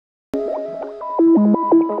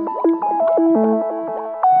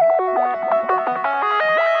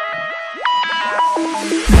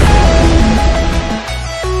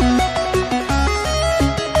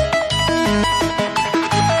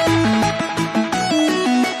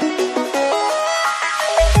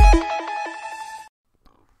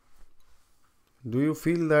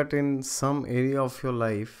feel that in some area of your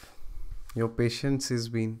life, your patience is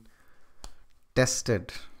being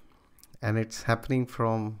tested, and it's happening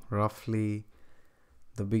from roughly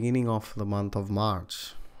the beginning of the month of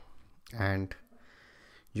March, and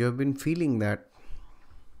you have been feeling that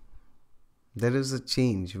there is a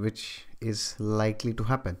change which is likely to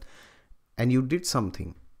happen, and you did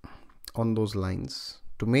something on those lines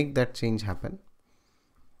to make that change happen,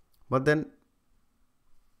 but then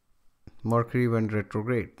Mercury went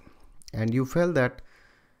retrograde, and you felt that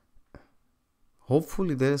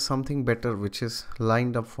hopefully there is something better which is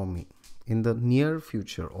lined up for me in the near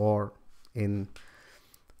future, or in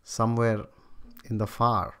somewhere in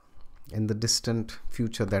the distant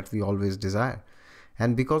future that we always desire.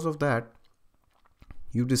 And because of that,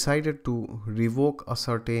 you decided to revoke a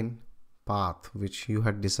certain path which you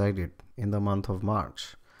had decided in the month of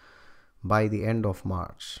March, by the end of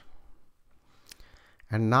March.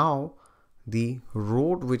 And now the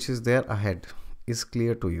road which is there ahead is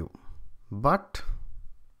clear to you, but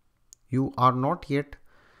you are not yet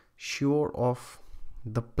sure of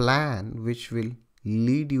the plan which will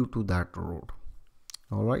lead you to that road.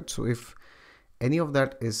 All right, so if any of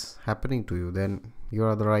that is happening to you, then you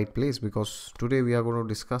are at the right place, because today we are going to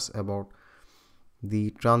discuss about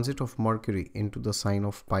the transit of Mercury into the sign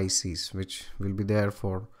of Pisces, which will be there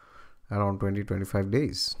for around 20-25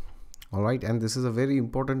 days. All right, and this is a very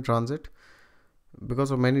important transit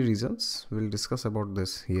because of many reasons. We'll discuss about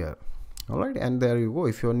this here. All right, and there you go.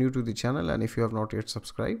 If you're new to the channel and if you have not yet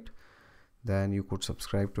subscribed, then you could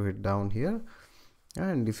subscribe to it down here.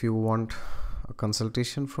 And if you want a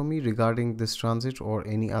consultation from me regarding this transit or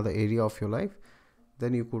any other area of your life,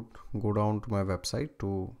 then you could go down to my website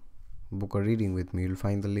to book a reading with me. You'll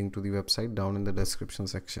find the link to the website down in the description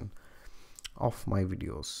section of my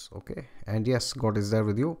videos. Okay, and yes, God is there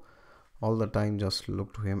with you all the time. Just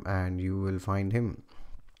look to him and you will find him.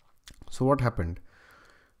 So what happened?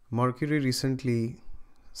 Mercury recently,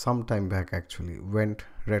 some time back actually, went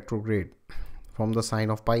retrograde from the sign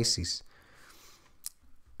of Pisces,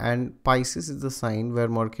 and Pisces is the sign where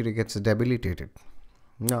Mercury gets debilitated.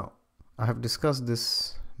 Now, I have discussed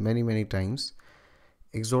this many times.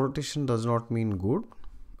 Exaltation does not mean good,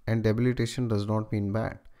 and debilitation does not mean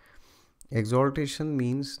bad. Exaltation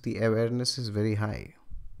means the awareness is very high.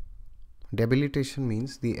 Debilitation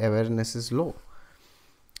means the awareness is low.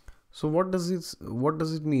 So what does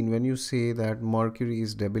it mean when you say that Mercury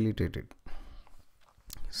is debilitated?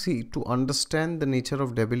 See, to understand the nature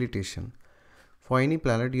of debilitation for any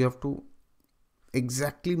planet, you have to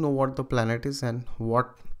exactly know what the planet is and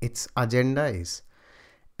what its agenda is,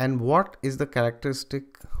 and what is the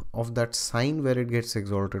characteristic of that sign where it gets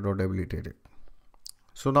exalted or debilitated.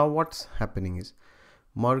 So now what's happening is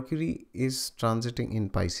Mercury is transiting in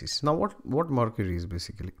Pisces. Now what Mercury is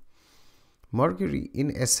basically? Mercury,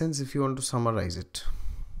 in essence, if you want to summarize it,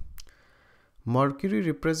 Mercury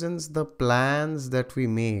represents the plans that we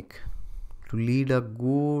make to lead a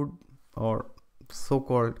good, or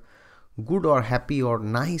so-called good or happy or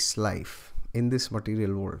nice life in this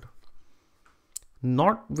material world.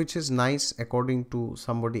 Not which is nice according to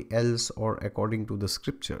somebody else or according to the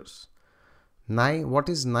scriptures. What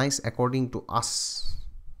is nice according to us,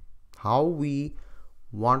 how we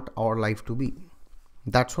want our life to be.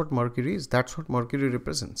 That's what Mercury is. That's what Mercury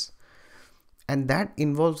represents. And that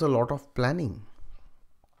involves a lot of planning.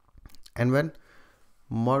 And when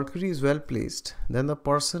Mercury is well placed, then the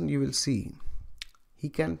person, you will see, he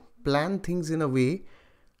can plan things in a way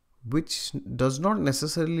which does not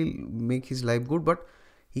necessarily make his life good, but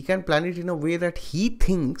he can plan it in a way that he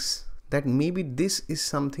thinks that maybe this is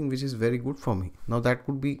something which is very good for me. Now that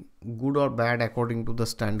could be good or bad according to the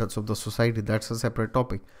standards of the society. That's a separate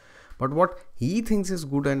topic. But what he thinks is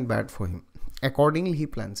good and bad for him, accordingly he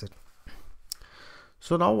plans it.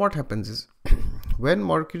 So now what happens is, when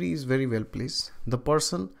Mercury is very well placed, the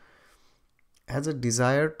person has a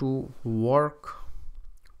desire to work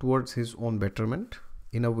towards his own betterment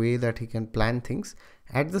in a way that he can plan things.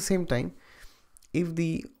 At the same time, if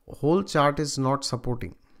the whole chart is not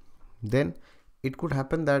supporting, then it could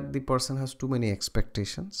happen that the person has too many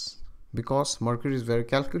expectations, because Mercury is very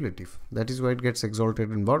calculative. That is why it gets exalted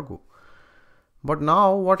in Virgo. But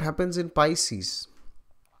now what happens in Pisces?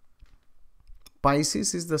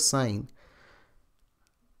 Pisces is the sign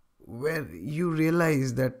where you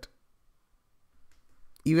realize that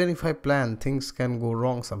even if I plan, things can go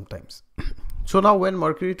wrong sometimes. So now when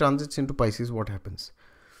Mercury transits into Pisces, what happens?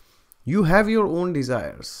 You have your own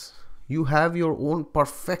desires. You have your own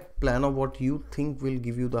perfect plan of what you think will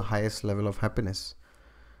give you the highest level of happiness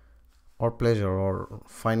or pleasure or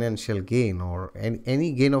financial gain or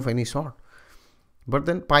any gain of any sort. But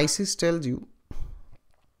then Pisces tells you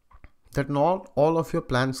that not all of your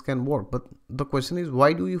plans can work. But the question is,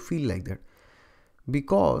 why do you feel like that?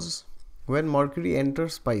 Because when Mercury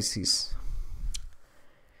enters Pisces,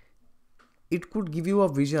 it could give you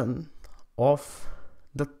a vision of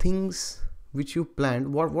the things which you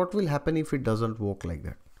planned. What will happen if it doesn't work like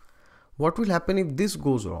that? What will happen if this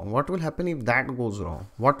goes wrong? What will happen if that goes wrong?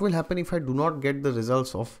 What will happen if I do not get the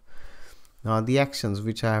results of the actions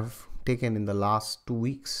which I have taken in the last 2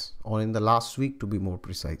 weeks, or in the last week to be more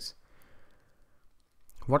precise?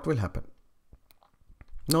 What will happen?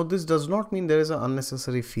 Now, this does not mean there is an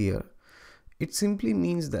unnecessary fear. It simply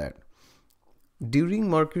means that during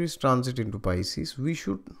Mercury's transit into Pisces, we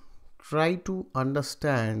should try to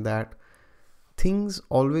understand that things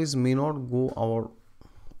always may not go our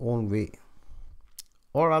own way.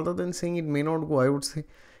 Or rather than saying it may not go, I would say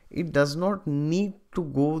it does not need to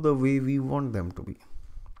go the way we want them to be.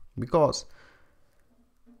 Because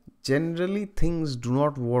generally things do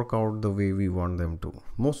not work out the way we want them to.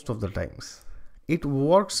 Most of the times it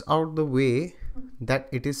works out the way that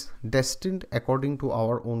it is destined according to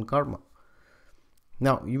our own karma.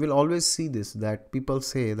 Now, you will always see this, that people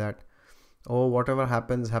say that, oh, whatever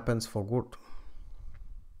happens, happens for good.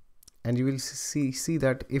 And you will see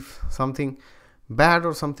that if something bad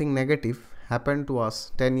or something negative happened to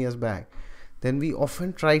us 10 years back, then we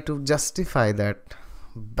often try to justify that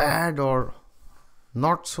bad or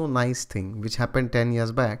not so nice thing which happened 10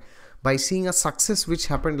 years back by seeing a success which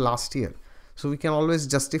happened last year. So we can always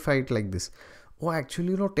justify it like this. Oh,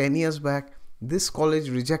 actually, 10 years back, this college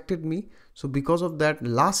rejected me. So because of that,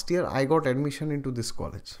 last year I got admission into this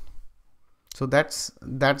college. So that's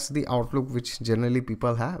the outlook which generally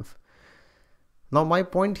people have. Now, my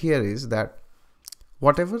point here is that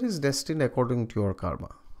whatever is destined according to your karma,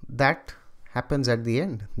 that happens at the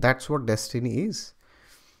end. That's what destiny is.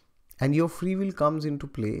 And your free will comes into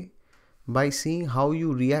play by seeing how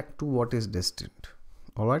you react to what is destined.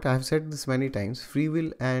 Alright, I have said this many times. Free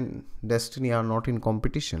will and destiny are not in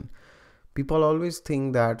competition. People always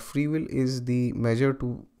think that free will is the measure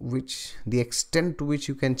to which, the extent to which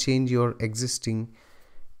you can change your existing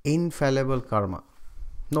infallible karma.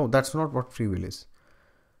 No, that's not what free will is.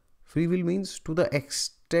 Free will means to the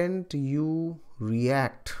extent you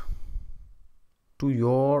react to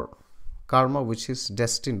your karma which is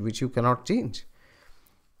destined, which you cannot change.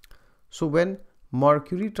 So when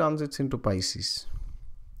Mercury transits into Pisces,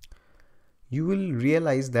 you will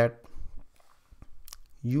realize that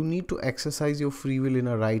you need to exercise your free will in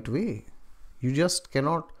a right way. You just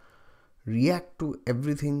cannot react to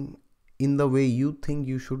everything in the way you think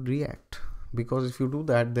you should react. Because if you do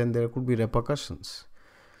that, then there could be repercussions.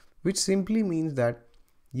 Which simply means that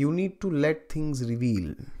you need to let things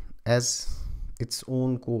reveal as its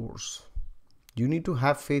own course. You need to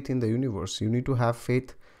have faith in the universe. You need to have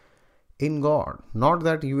faith in God. Not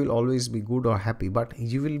that you will always be good or happy, but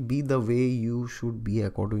you will be the way you should be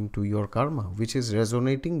according to your karma, which is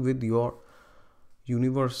resonating with your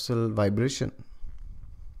universal vibration.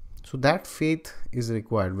 So that faith is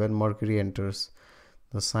required when Mercury enters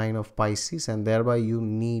the sign of Pisces, and thereby you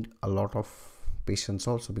need a lot of patience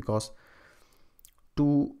also, because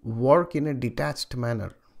to work in a detached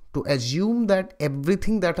manner, to assume that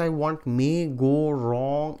everything that I want may go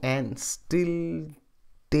wrong and still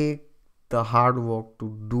take the hard work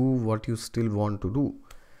to do what you still want to do,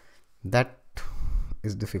 that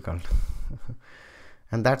is difficult.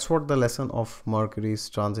 And that's what the lesson of Mercury's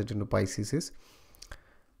transit into Pisces is.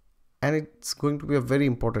 And it's going to be a very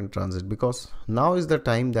important transit, because now is the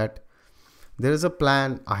time that there is a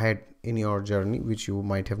plan ahead in your journey which you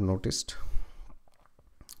might have noticed,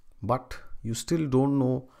 but you still don't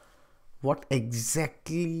know what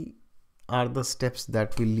exactly are the steps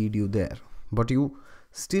that will lead you there. But you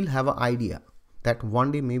still have an idea that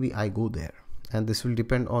one day maybe I go there, and this will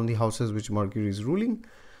depend on the houses which Mercury is ruling,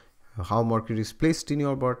 how Mercury is placed in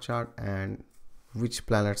your birth chart, and which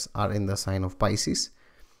planets are in the sign of Pisces,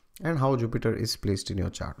 and how Jupiter is placed in your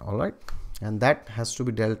chart. All right, and that has to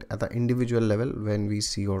be dealt at the individual level when we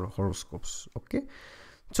see your horoscopes. Okay,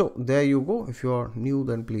 so there you go. If you are new,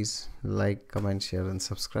 then please like, comment, share and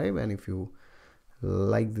subscribe. And if you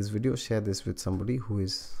like this video, share this with somebody who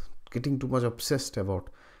is getting too much obsessed about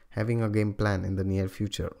having a game plan in the near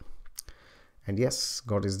future. And yes,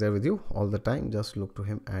 God is there with you all the time. Just look to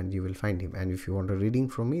him and you will find him. And if you want a reading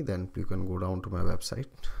from me, then you can go down to my website.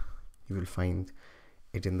 You will find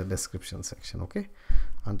it in the description section. Okay,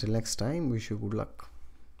 until next time, wish you good luck.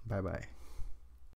 Bye bye.